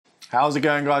How's it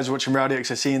going, guys? You're watching Rowdy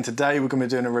XSE, and today we're going to be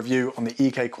doing a review on the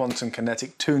EK Quantum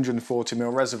Kinetic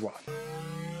 240mm Reservoir.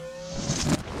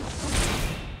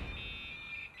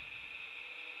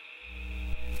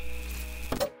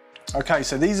 Okay,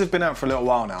 so these have been out for a little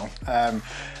while now.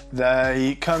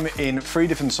 They come in 3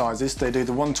 different sizes. They do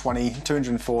the 120,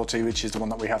 240, which is the one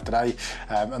that we have today,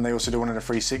 and they also do one in a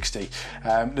 360.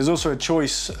 There's also a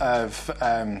choice of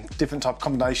different type of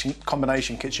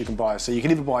combination kits you can buy. So you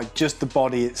can either buy just the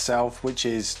body itself, which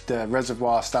is the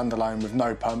reservoir standalone with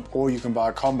no pump, or you can buy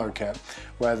a combo kit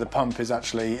where the pump is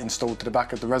actually installed to the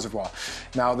back of the reservoir.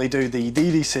 Now they do the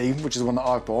DDC, which is the one that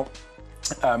I've bought,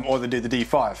 or they do the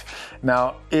D5.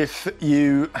 Now, if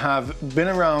you have been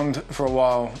around for a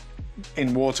while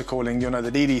in water cooling, you'll know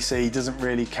the DDC doesn't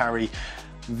really carry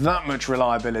that much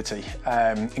reliability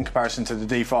in comparison to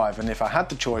the D5. And if I had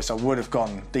the choice, I would have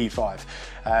gone D5.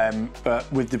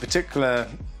 But with the particular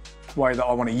way that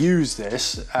I want to use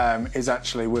this is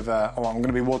actually with I'm going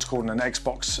to be water cooling an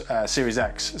Xbox Series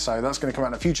X, so that's going to come out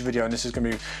in a future video, and this is going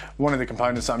to be one of the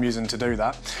components that I'm using to do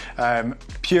that,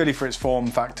 purely for its form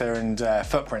factor and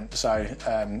footprint. So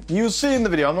you'll see in the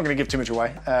video, I'm not going to give too much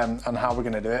away on how we're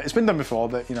going to do it. It's been done before,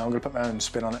 but you know, I'm going to put my own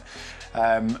spin on it.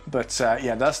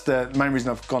 Yeah, that's the main reason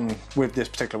I've gone with this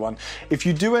particular one. If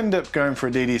you do end up going for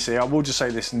a DDC, I will just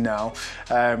say this now,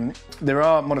 there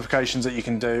are modifications that you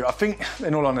can do. I think,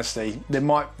 in all honesty, they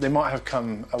might have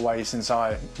come away since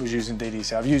I was using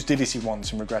DDC. I've used DDC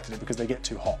once and regretted it because they get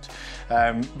too hot.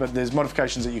 But there's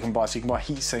modifications that you can buy. So you can buy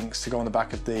heat sinks to go on the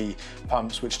back of the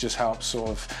pumps, which just helps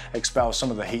sort of expel some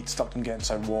of the heat, stop them getting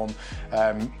so warm.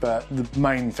 But the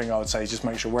main thing I would say is just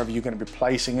make sure wherever you're going to be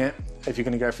placing it, if you're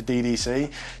going to go for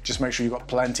DDC, just make sure you've got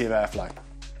plenty of airflow,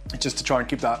 just to try and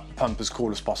keep that pump as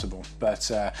cool as possible. But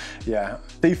yeah,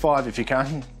 D5 if you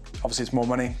can. Obviously it's more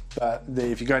money, but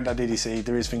if you're going down DDC,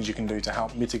 there is things you can do to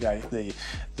help mitigate the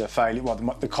failure, well,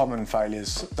 the common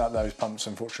failures that those pumps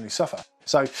unfortunately suffer.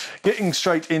 So getting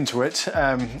straight into it,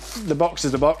 the box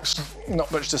is the box,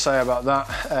 not much to say about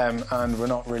that, and we're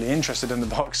not really interested in the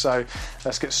box, so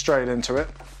let's get straight into it.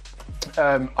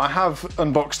 I have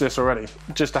unboxed this already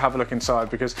just to have a look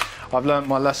inside, because I've learnt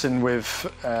my lesson with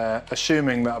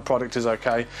assuming that a product is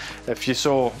okay. If you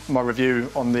saw my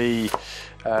review on the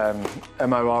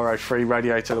MORO3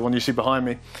 radiator, the one you see behind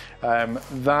me,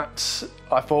 that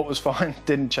I thought was fine,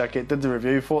 didn't check it, did the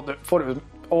review, thought it was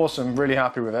awesome, really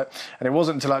happy with it. And it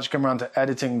wasn't until I actually came around to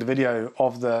editing the video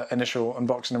of the initial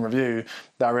unboxing and review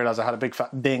that I realised I had a big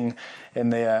fat ding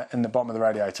in the bottom of the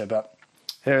radiator. But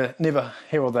neither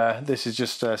here or there, this is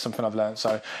just something I've learned.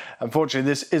 So unfortunately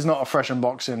this is not a fresh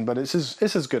unboxing, but it's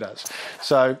as good as.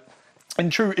 So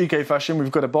in true EK fashion,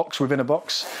 we've got a box within a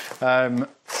box.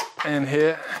 In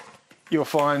here you'll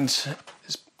find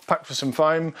it's packed with some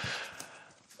foam.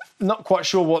 Not quite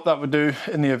sure what that would do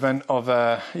in the event of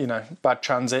you know, bad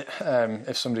transit,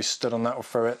 if somebody stood on that or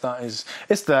through it.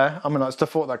 It's there. I mean, it's the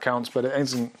thought that counts, but it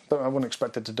isn't. I wouldn't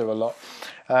expect it to do a lot.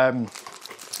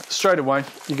 Straight away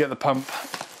you get the pump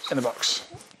in a box,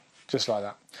 just like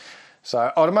that.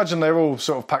 So I'd imagine they're all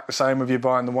sort of packed the same if you're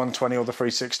buying the 120 or the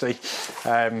 360,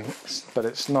 but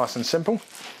it's nice and simple.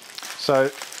 So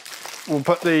we'll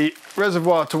put the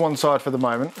reservoir to one side for the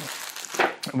moment,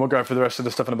 and we'll go for the rest of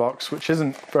the stuff in the box, which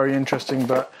isn't very interesting,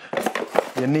 but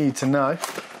you need to know.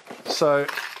 So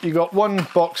you got one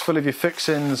box full of your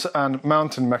fixings and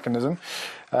mounting mechanism.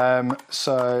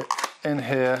 So in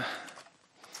here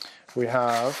we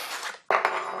have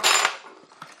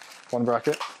one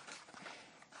bracket,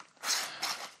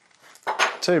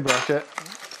 2 bracket,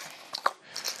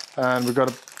 and we've got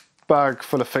a bag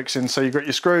full of fixings. So you've got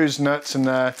your screws, nuts in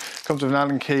there, comes with an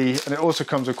Allen key, and it also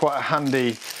comes with quite a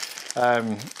handy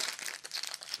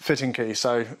fitting key.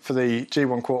 So for the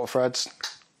G1/4 threads,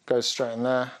 goes straight in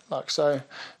there like so.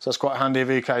 So that's quite handy of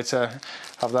EK to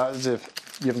have that, as if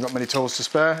you haven't got many tools to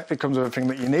spare. It comes with everything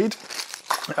that you need.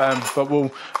 But we'll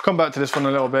come back to this one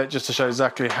a little bit just to show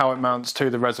exactly how it mounts to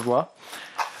the reservoir.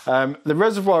 The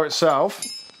reservoir itself,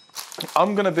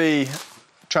 I'm going to be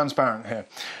transparent here.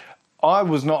 I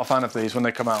was not a fan of these when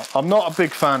they come out. I'm not a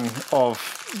big fan of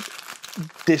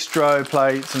distro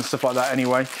plates and stuff like that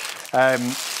anyway.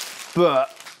 But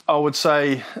I would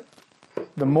say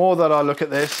the more that I look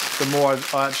at this, the more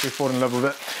I actually fall in love with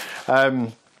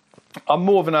it. I'm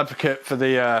more of an advocate for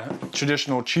the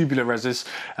traditional tubular reses,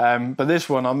 but this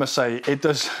one, I must say, it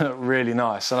does look really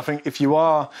nice. And I think if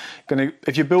you're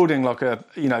building like a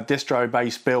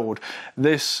distro-based build,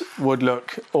 this would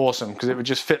look awesome because it would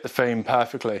just fit the theme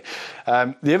perfectly.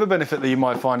 The other benefit that you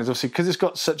might find is obviously because it's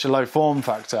got such a low form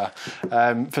factor.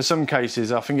 For some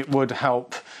cases, I think it would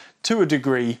help to a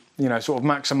degree, you know, sort of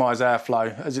maximise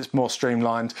airflow as it's more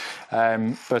streamlined.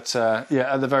 But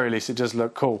yeah, at the very least, it does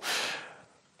look cool.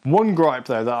 One gripe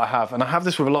though that I have, and I have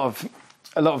this with a lot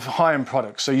of high-end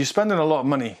products. So you're spending a lot of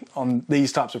money on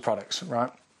these types of products,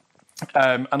 right?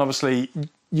 And obviously,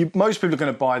 most people are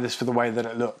going to buy this for the way that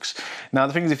it looks. Now,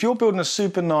 the thing is, if you're building a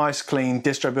super nice, clean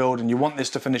distro build and you want this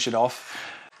to finish it off,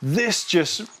 this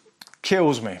just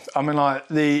kills me. I mean, like,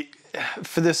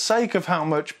 for the sake of how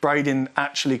much braiding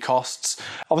actually costs,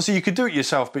 obviously you could do it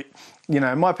yourself, but you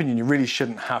know, in my opinion, you really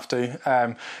shouldn't have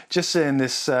to. Just seeing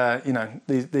this, you know,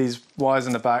 these wires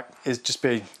in the back it's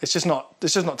just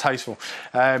not tasteful.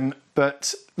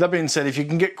 But that being said, if you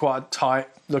can get quite a tight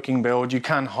looking build, you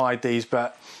can hide these.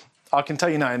 But I can tell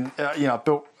you now, you know, I've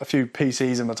built a few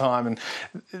PCs in my time, and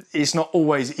it's not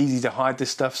always easy to hide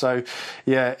this stuff. So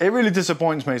yeah, it really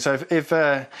disappoints me. So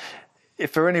if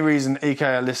for any reason EK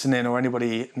are listening, or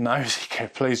anybody knows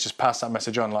EK, please just pass that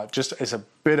message on. Like, just, it's a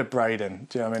bit of braiding.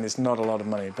 Do you know what I mean? It's not a lot of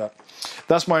money, but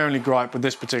that's my only gripe with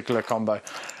this particular combo.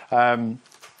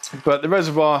 But the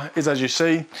reservoir is as you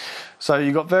see. So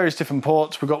you've got various different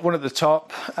ports. We've got one at the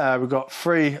top, we've got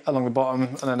 3 along the bottom,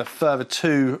 and then a further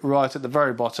 2 right at the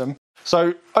very bottom.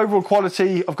 So overall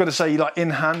quality, I've got to say, like,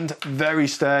 in hand, very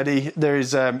sturdy. There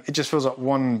is, it just feels like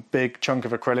one big chunk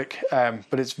of acrylic,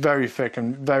 but it's very thick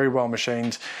and very well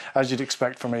machined, as you'd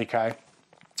expect from EK.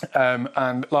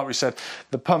 And like we said,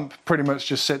 the pump pretty much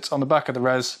just sits on the back of the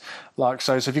res, like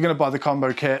so. So if you're going to buy the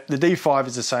combo kit, the D5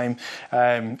 is the same.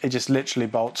 It just literally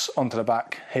bolts onto the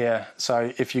back here.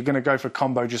 So if you're going to go for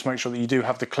combo, just make sure that you do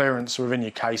have the clearance within your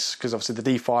case, because obviously the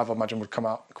D5, I imagine, would come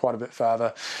out quite a bit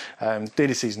further.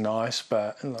 DDC is nice,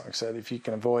 but like I said, if you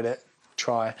can avoid it,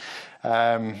 try.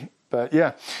 But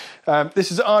yeah,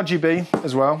 this is RGB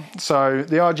as well. So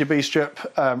the RGB strip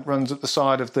runs at the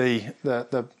side of the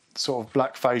sort of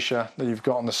black fascia that you've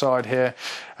got on the side here.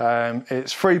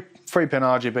 It's 3-pin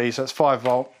RGB, so it's 5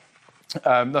 volt.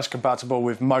 That's compatible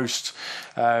with most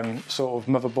sort of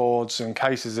motherboards and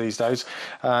cases these days,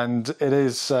 and it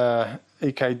is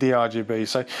EK DRGB.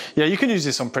 So yeah, you can use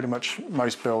this on pretty much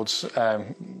most builds.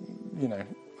 You know,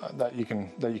 that you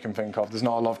can think of. There's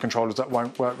not a lot of controllers that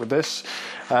won't work with this.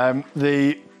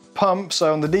 The pump,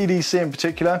 so on the DDC in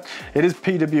particular, it is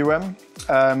PWM.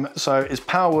 So it's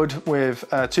powered with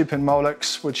 2-pin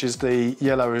Molex, which is the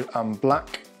yellow and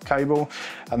black cable,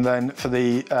 and then for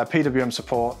the PWM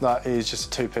support, that is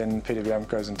just a 2-pin PWM,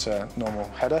 goes into normal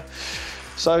header.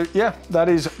 So yeah, that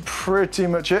is pretty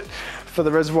much it for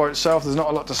the reservoir itself. There's not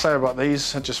a lot to say about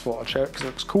these. I just thought I'd check because it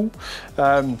looks cool.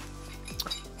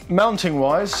 Mounting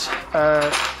wise,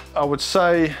 I would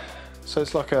say, so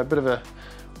it's like a bit of a,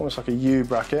 almost like a U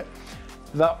bracket.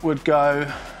 That would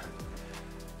go,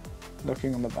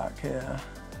 looking on the back here.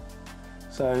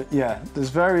 So yeah, there's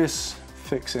various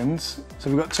fixings. So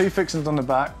we've got 2 fixings on the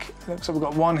back. Looks like we've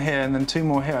got 1 here and then 2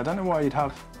 more here. I don't know why you'd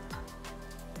have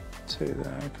 2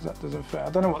 there, because that doesn't fit. I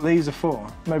don't know what these are for.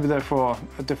 Maybe they're for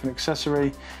a different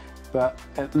accessory, but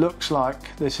it looks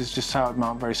like this is just how it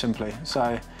mount very simply.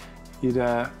 So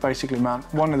you'd basically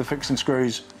mount one of the fixing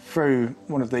screws through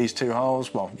one of these 2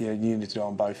 holes. Well, yeah, you need to do it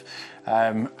on both.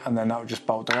 And then that would just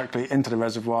bolt directly into the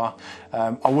reservoir.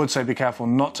 I would say be careful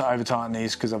not to over tighten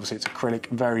these, because obviously it's acrylic,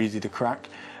 very easy to crack.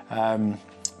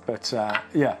 But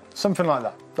yeah, something like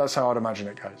that. That's how I'd imagine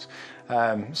it goes.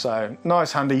 So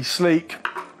nice, handy, sleek,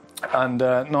 and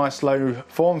nice low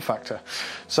form factor.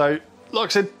 So like I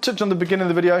said, touched on the beginning of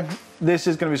the video, this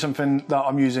is going to be something that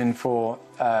I'm using for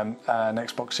an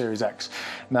Xbox Series X.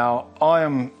 Now, I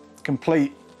am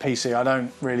complete PC. I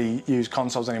don't really use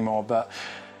consoles anymore, but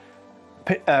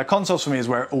consoles for me is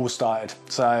where it all started.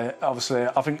 So obviously,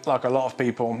 I think like a lot of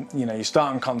people, you know, you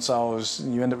start on consoles,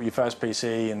 you end up with your first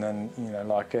PC, and then, you know,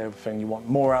 like everything, you want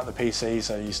more out of the PC,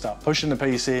 so you start pushing the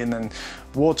PC, and then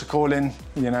water cooling.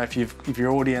 You know, if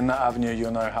you're already in that avenue,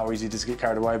 you'll know how easy it is to get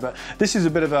carried away. But this is a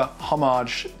bit of a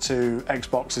homage to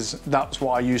Xboxes. That's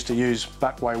what I used to use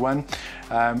back way when.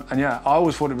 And yeah, I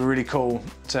always thought it'd be really cool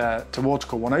to water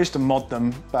cool one. I used to mod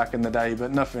them back in the day,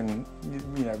 but nothing,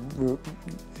 you know,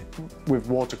 with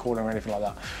water cooling or anything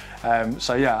like that.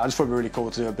 So yeah, I just thought it'd be really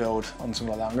cool to do a build on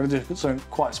something like that. I'm going to do something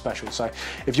quite special. So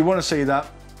if you want to see that,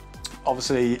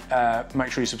 obviously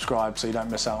make sure you subscribe so you don't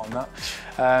miss out on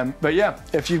that. But yeah,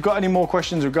 if you've got any more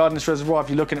questions regarding this reservoir, if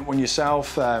you're looking at one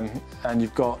yourself and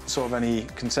you've got sort of any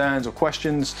concerns or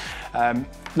questions,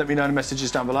 let me know in the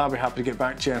messages down below. I'll be happy to get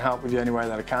back to you and help with you any way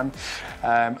that I can.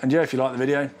 And yeah, if you like the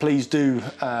video, please do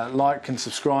like and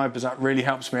subscribe, because that really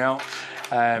helps me out.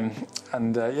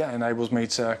 Yeah, enables me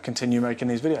to continue making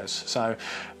these videos. So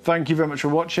thank you very much for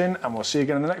watching, and we'll see you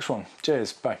again in the next one.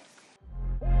 Cheers, bye.